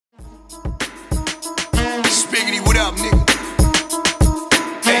Spiggity, what up, nigga?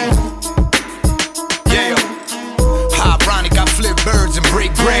 Hey, yeah. Ironic, I flip birds and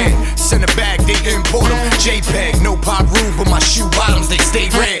break bread. Send it back, they import them. JPEG, no pop rule, but my shoe bottoms, they stay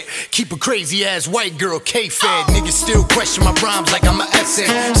red. Keep a crazy ass white girl K-Fed. Niggas still question my rhymes like I'm a essay.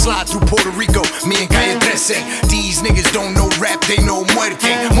 Slide through Puerto Rico, me and Calle 13. These niggas don't know rap, they know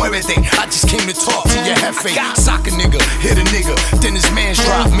muerte, muévete. I just came to talk to your jefe. Sock a nigga, hit a nigga, then his man's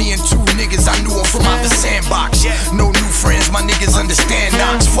drop. Me and two niggas, I knew them from out the sandbox. No new friends, my niggas understand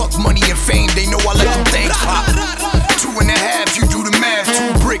knocks. Fuck money and fame, they know I let them things pop. 2.5, you do the math.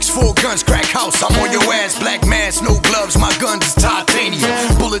 2 bricks, 4 guns, crack house, I'm on your ass. Black mask, no gloves, my guns is titanium.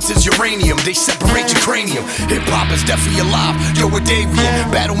 Bullets is uranium, they separate your cranium. Hip-hop is definitely alive, yo, what day we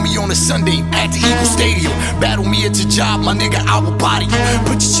in? Battle me on a Sunday at the Eagle Stadium. Battle me at your job, my nigga, I will body you.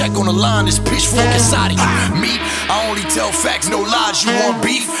 Put your check on the line, this pitchfork inside of you. Me, I only tell facts, no lies, you want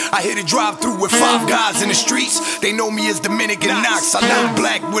beef? I hit a drive-through with 5 guys in the streets. They know me as Dominican Knox. I live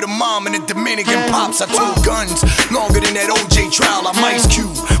black with a mom and a Dominican pops. I told guns longer than that OJ trial, I'm Ice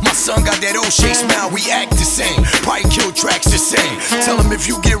Cube. My son got that O'Shea smile, we act the same. Probably kill tracks the same. Tell him if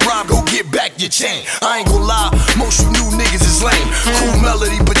you get robbed, go get back your chain. I ain't gon' lie, most you new niggas is lame. Cool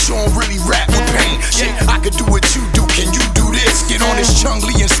melody, but you don't really rap with pain. Shit, I could do what you do, can you do this? Get on this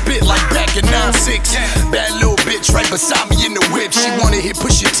Chungly and spit like back in 9-6. Bad little bitch right beside me in the whip. She wanna hit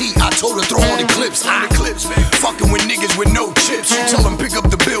Pusha T, I told her throw on the clips. On the clips, man. Fucking with niggas with no chips. You tell him pick up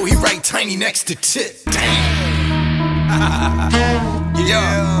the bill, he write tiny next to tip. Damn.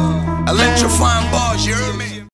 Yeah, electrifying bars, you heard me?